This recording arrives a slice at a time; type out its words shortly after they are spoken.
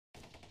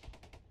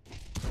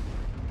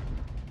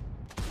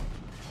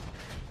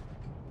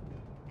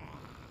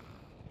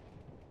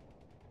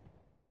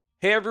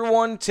Hey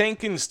everyone,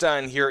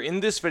 Tankenstein here. In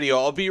this video,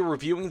 I'll be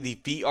reviewing the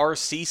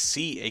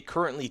VRCC, a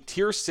currently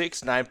Tier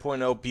 6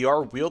 9.0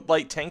 BR wheeled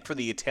light tank for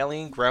the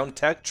Italian ground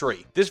tech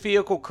tree. This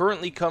vehicle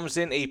currently comes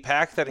in a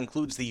pack that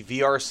includes the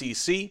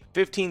VRCC,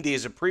 15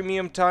 days of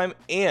premium time,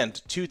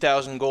 and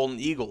 2,000 golden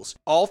eagles,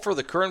 all for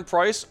the current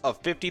price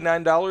of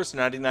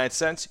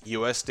 $59.99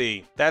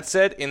 USD. That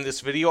said, in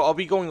this video, I'll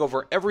be going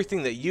over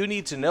everything that you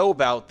need to know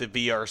about the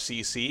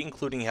VRCC,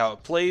 including how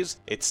it plays,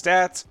 its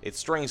stats, its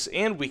strengths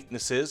and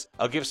weaknesses.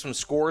 I'll give some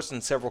scores in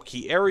several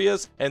key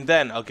areas, and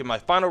then I'll give my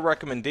final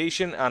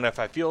recommendation on if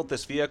I feel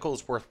this vehicle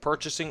is worth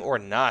purchasing or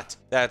not.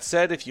 That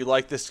said, if you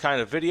like this kind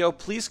of video,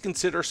 please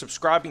consider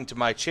subscribing to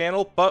my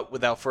channel, but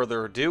without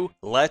further ado,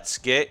 let's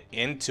get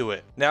into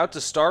it. Now to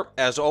start,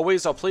 as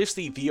always, I'll place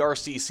the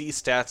VRCC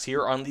stats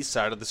here on the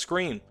side of the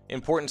screen.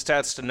 Important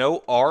stats to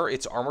note are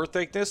its armor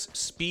thickness,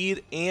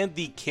 speed, and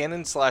the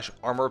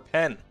cannon/armor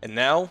pen. And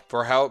now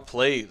for how it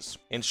plays.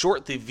 In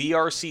short, the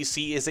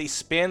VRCC is a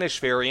Spanish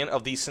variant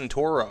of the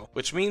Centauro,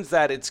 which means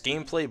that its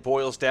gameplay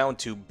boils down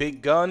to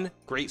big gun,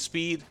 great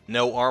speed,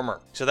 no armor.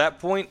 To that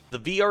point, the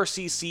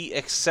VRCC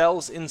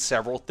excels in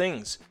several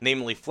things,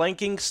 namely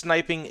flanking,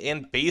 sniping,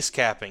 and base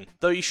capping,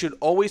 though you should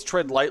always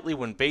tread lightly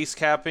when base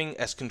capping,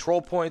 as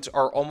control points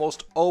are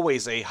almost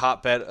always a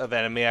hotbed of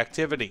enemy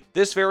activity.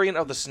 This variant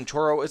of the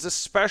Centauro is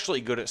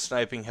especially good at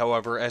sniping,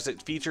 however, as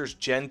it features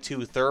Gen 2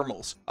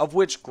 thermals, of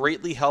which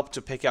greatly help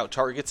to pick out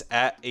targets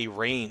at a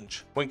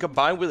range. When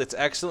combined with its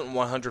excellent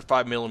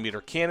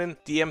 105mm cannon,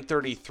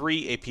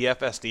 DM33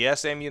 APF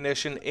SDS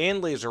ammunition,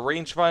 and laser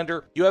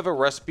rangefinder, you have a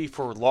recipe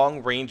for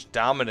long-range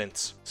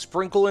dominance.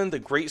 Sprinkle in the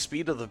great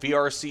speed of the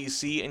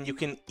VRCC and you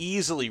can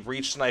easily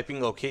reach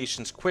sniping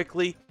locations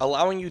quickly,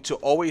 allowing you to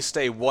always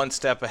stay one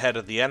step ahead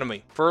of the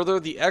enemy. Further,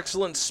 the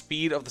excellent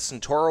speed of the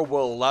Centauro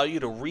will allow you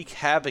to wreak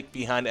havoc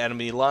behind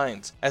enemy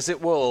lines, as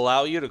it will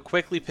allow you to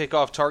quickly pick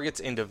off targets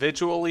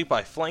individually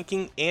by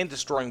flanking and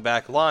destroying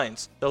back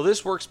lines, though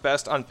this works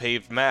best on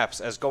paved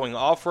maps, as going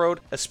off-road,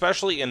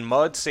 especially in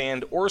mud,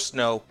 sand, or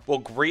snow, will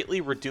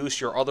greatly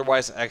reduce your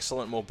otherwise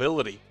excellent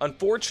mobility.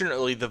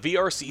 Unfortunately, the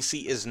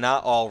VRCC is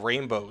not all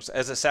rainbows,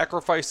 as it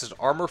sacrifices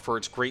armor for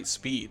its great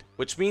speed,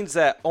 which means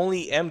that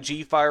only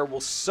MG fire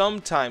will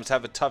sometimes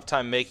have a tough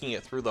time making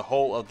it through the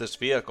hull of this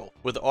vehicle,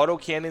 with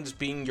autocannons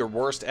being your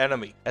worst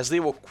enemy, as they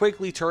will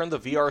quickly turn the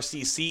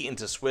VRCC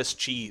into Swiss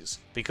cheese.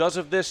 Because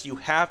of this, you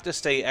have to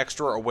stay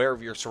extra aware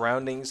of your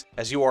surroundings,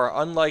 as you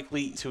are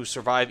unlikely to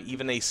survive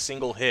even a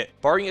single hit,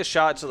 barring a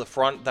shot to the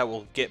front that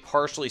will get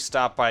partially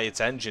stopped by its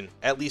engine,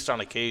 at least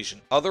on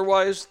occasion.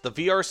 Otherwise, the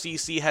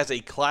VRCC has a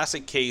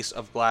classic case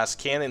of glass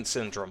cannon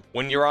syndrome.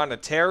 When you're on a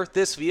tear,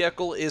 this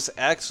vehicle is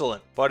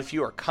excellent, but if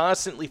you are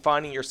constantly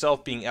finding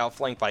yourself being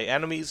outflanked by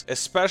enemies,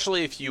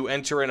 especially if you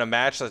enter in a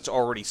match that's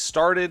already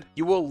started,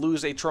 you will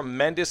lose a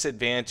tremendous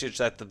advantage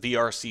that the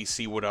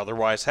VRCC would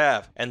otherwise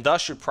have, and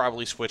thus should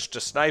probably switch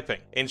to sniping.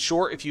 In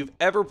short, if you've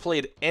ever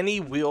played any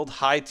wheeled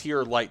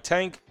high-tier light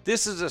tank,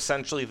 this is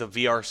essentially the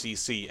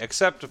VRCC,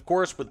 except of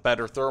course with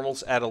better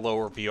thermals at a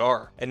lower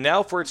VR. And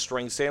now for its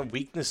strengths and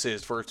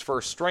weaknesses. For its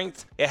first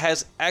strength, it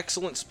has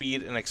excellent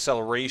speed and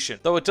acceleration,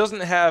 though it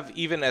doesn't have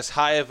even as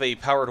high of a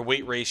power to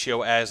weight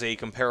ratio as a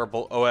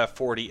comparable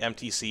OF40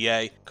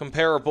 MTCA,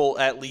 comparable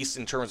at least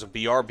in terms of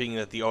BR, being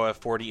that the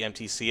OF40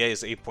 MTCA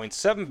is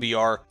 8.7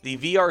 BR, the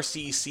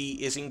VRCC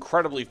is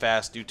incredibly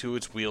fast due to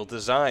its wheel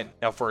design.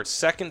 Now for its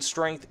second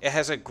strength, it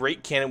has a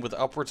great cannon with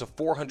upwards of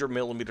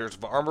 400mm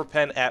of armor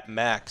pen at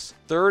max.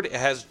 Third, it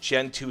has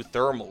Gen 2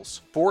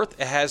 thermals.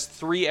 Fourth, it has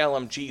 3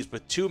 LMGs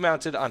with 2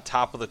 mounted on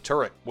top of the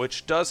turret,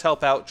 which does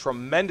help out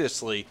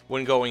tremendously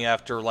when going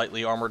after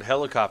lightly armored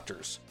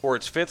helicopters. For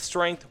its fifth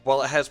strength,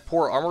 while it has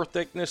poor armor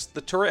thickness, the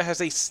turret has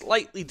a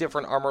slightly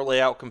different armor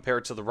layout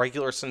compared to the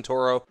regular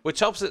Centauro, which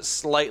helps it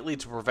slightly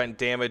to prevent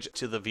damage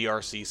to the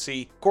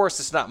VRCC. Of course,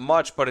 it's not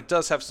much, but it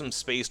does have some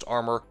spaced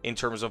armor in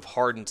terms of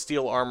hardened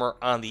steel armor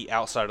on the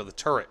outside of the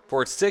turret.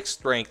 For its sixth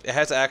strength, it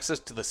has access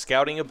to the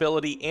scouting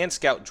ability and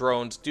scout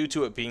drones due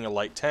to it being a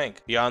light tank.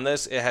 Beyond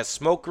this, it has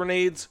smoke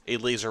grenades, a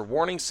laser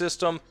warning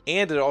system,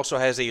 and it also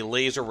has a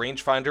laser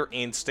rangefinder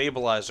and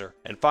stabilizer.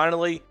 And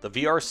finally, the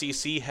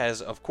VRCC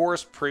has, of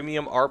course,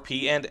 premium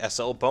RP and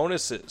SL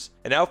bonuses.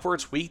 And now for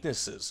its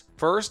weaknesses.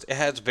 First, it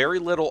has very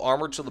little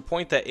armor to the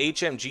point that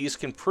HMGs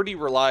can pretty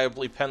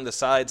reliably pen the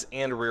sides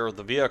and rear of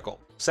the vehicle.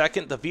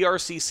 Second, the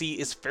VRCC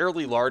is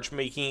fairly large,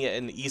 making it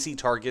an easy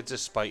target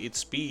despite its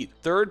speed.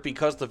 Third,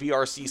 because the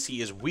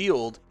VRCC is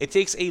wheeled, it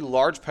takes a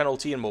large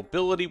penalty in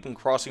mobility when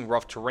crossing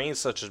rough terrain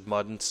such as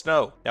mud and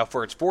snow. Now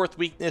for its fourth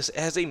weakness, it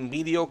has a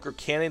mediocre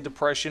cannon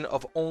depression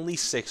of only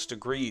 6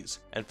 degrees.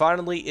 And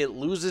finally, it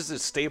loses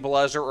its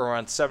stabilizer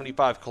around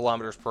 75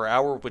 kilometers per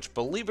hour, which,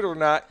 believe it or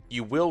not,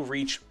 you will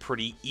reach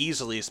pretty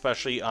easily,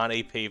 especially on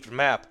a paved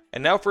map.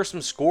 And now for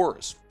some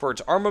scores. For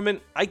its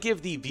armament, I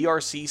give the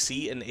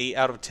VRCC an 8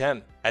 out of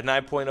 10. At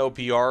 9.0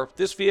 BR,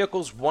 this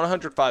vehicle's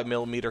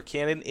 105mm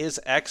cannon is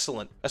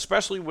excellent,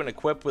 especially when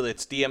equipped with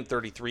its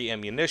DM33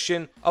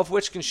 ammunition, of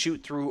which can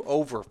shoot through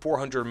over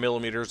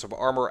 400mm of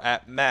armor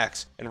at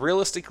max, and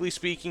realistically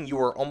speaking, you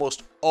are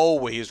almost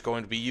always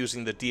going to be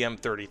using the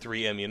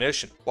DM33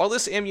 ammunition. While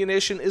this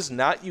ammunition is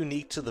not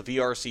unique to the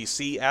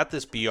VRCC at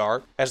this BR,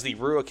 as the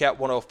Ruacat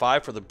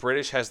 105 for the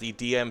British has the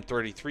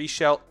DM33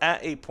 shell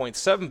at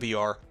 8.7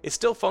 BR, it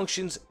still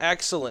functions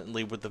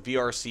excellently with the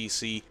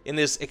VRCC and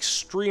is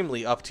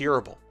extremely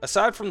up-tierable.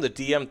 Aside from the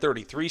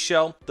DM33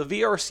 shell, the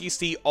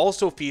VRCC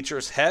also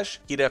features HESH,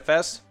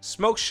 HEAT-FS,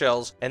 smoke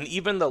shells, and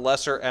even the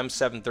lesser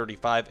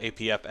M735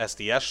 APF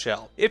SDS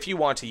shell, if you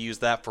want to use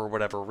that for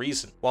whatever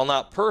reason. While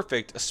not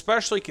perfect,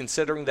 especially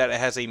considering that it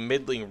has a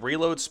middling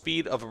reload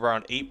speed of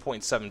around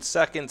 8.7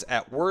 seconds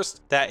at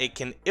worst that it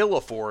can ill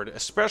afford,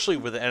 especially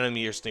with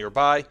enemies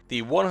nearby,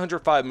 the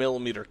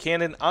 105mm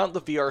cannon on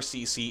the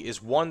VRCC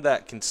is one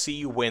that can see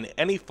you win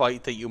any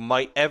fight that you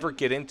might ever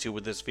get into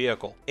with this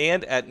vehicle,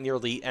 and at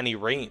nearly any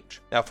range.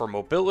 Now for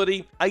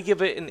mobility, I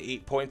give it an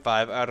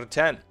 8.5 out of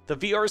 10. The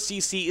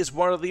VRCC is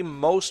one of the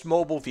most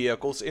mobile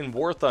vehicles in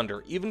War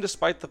Thunder, even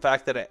despite the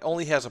fact that it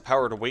only has a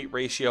power to weight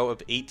ratio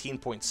of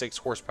 18.6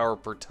 horsepower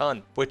per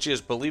ton, which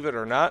is, believe it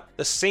or not,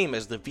 the same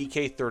as the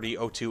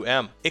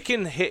VK3002M. It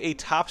can hit a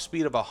top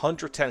speed of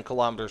 110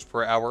 km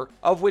per hour,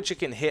 of which it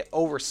can hit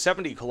over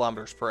 70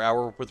 km per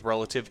hour with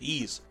relative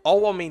ease, all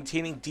while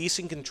maintaining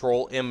decent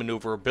control and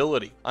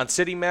maneuverability. On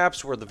city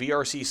maps where the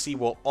VRCC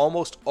will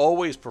almost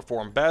always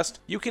perform best,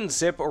 you can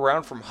zip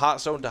around from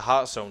hot zone to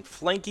hot zone,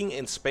 flanking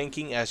and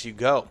spanking as you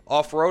go.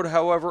 Off-road,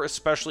 however,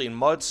 especially in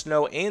mud,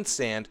 snow, and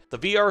sand, the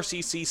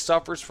VRCC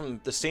suffers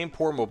from the same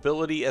poor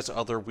mobility as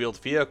other wheeled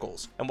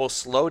vehicles, and will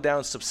slow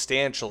down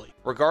substantially.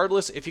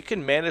 Regardless, if you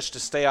can manage to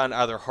stay on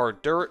either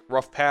hard dirt,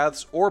 rough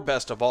paths, or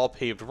best of all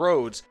paved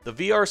roads, the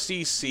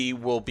VRCC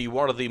will be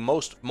one of the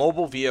most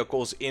mobile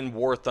vehicles in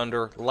War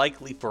Thunder,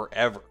 likely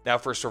forever. Now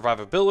for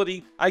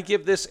survivability, I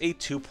give this a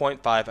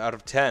 2.5 out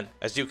of 10.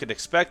 As you can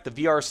expect, the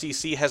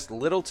VRCC has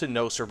little to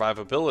no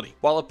survivability.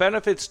 While it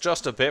benefits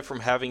just a bit from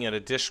having an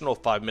additional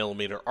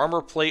 5mm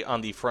armor plate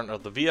on the front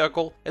of the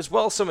vehicle, as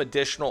well as some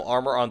additional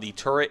armor on the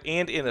turret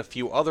and in a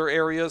few other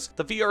areas,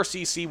 the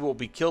VRCC will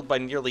be killed by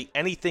nearly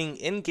anything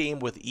in-game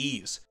with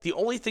ease. The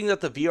only thing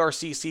that the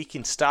VRCC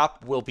can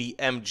stop will be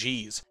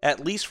MGs, at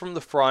least from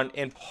the front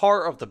and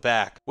part of the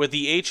back, with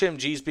the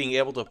HMGs being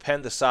able to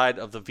pen the side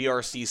of the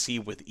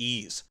VRCC with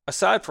ease.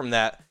 Aside from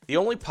that, the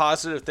only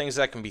positive things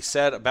that can be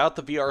said about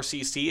the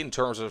VRCC in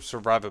terms of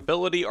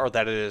survivability are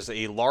that it is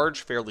a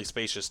large, fairly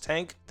spacious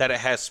tank, that it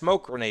has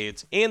smoke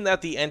grenades, and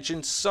that the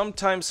engine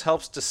sometimes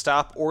helps to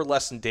stop or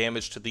lessen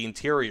damage to the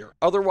interior.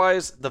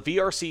 Otherwise, the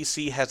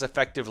VRCC has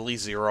effectively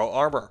zero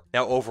armor.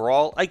 Now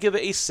overall, I give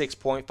it a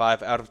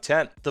 6.5 out of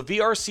 10. The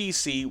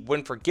VRCC,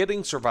 when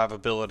forgetting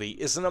survivability,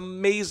 is an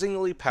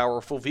amazingly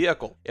powerful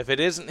vehicle. If it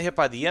isn't hit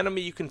by the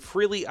enemy, you can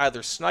freely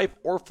either snipe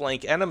or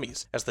flank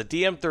enemies, as the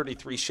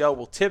DM33 shell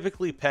will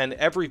typically pen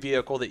every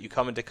vehicle that you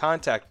come into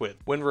contact with.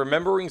 When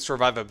remembering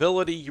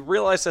survivability, you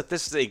realize that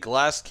this is a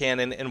glass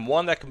cannon and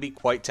one that can be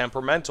quite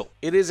temperamental.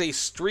 It is a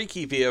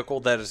streaky vehicle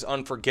that is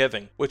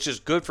unforgiving, which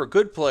is good for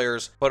good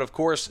players, but of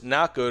course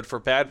not good for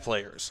bad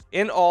players.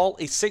 In all,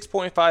 a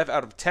 6.5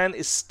 out of 10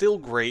 is still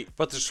great,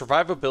 but the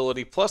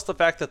survivability plus the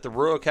fact that the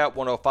Ruacat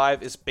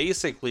 105 is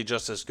basically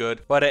just as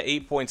good, but at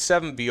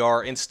 8.7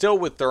 BR and still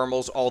with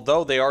thermals,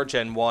 although they are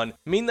Gen 1,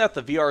 mean that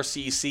the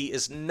VRCC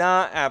is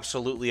not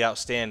absolutely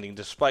outstanding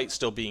despite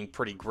still being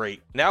pretty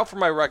great. Now for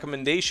my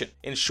recommendation.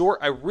 In short,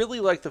 I really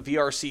like the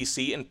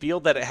VRCC and feel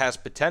that it has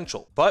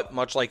potential, but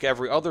much like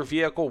every other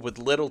vehicle with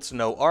little to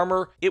no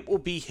armor, it will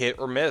be hit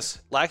or miss,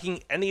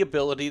 lacking any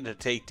ability to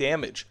take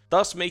damage,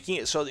 thus making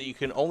it so that you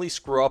can only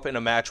screw up in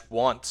a match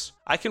once.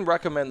 I can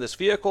recommend this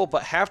vehicle,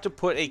 but have to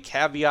put a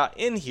caveat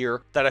in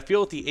here that I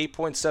feel that the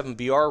 8.7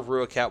 BR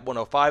Ruacat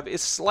 105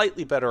 is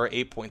slightly better at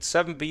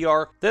 8.7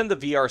 BR than the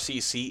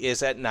VRCC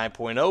is at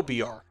 9.0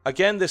 BR.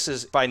 Again, this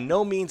is by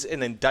no means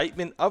an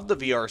indictment of the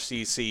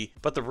VRCC,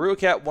 but the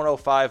Ruacat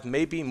 105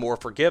 may be more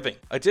forgiving.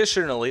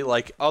 Additionally,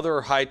 like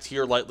other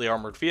high-tier lightly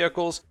armored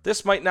vehicles,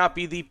 this might not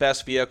be the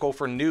best vehicle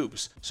for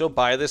noobs, so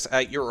buy this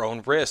at your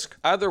own risk.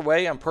 Either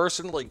way, I'm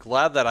personally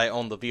glad that I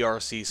own the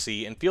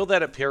VRCC and feel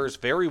that it pairs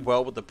very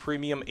well with the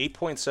premium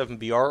 8.7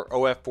 BR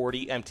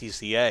OF40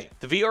 MTCA.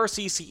 The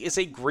VRCC is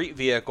a great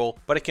vehicle,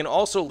 but it can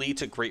also lead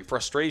to great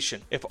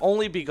frustration, if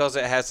only because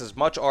it has as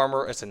much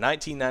armor as a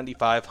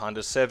 1995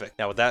 Honda Civic.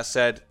 Now with that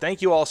said,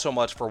 thank you all so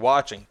much for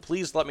watching.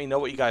 Please let me know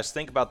what you guys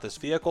think about this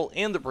vehicle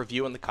and the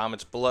review in the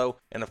comments below,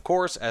 and of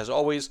course, as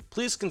always,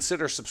 please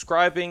consider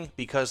subscribing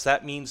because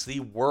that means the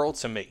world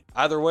to me.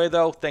 Either way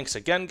though, thanks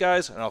again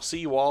guys, and I'll see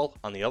you all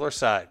on the other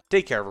side.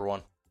 Take care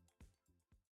everyone.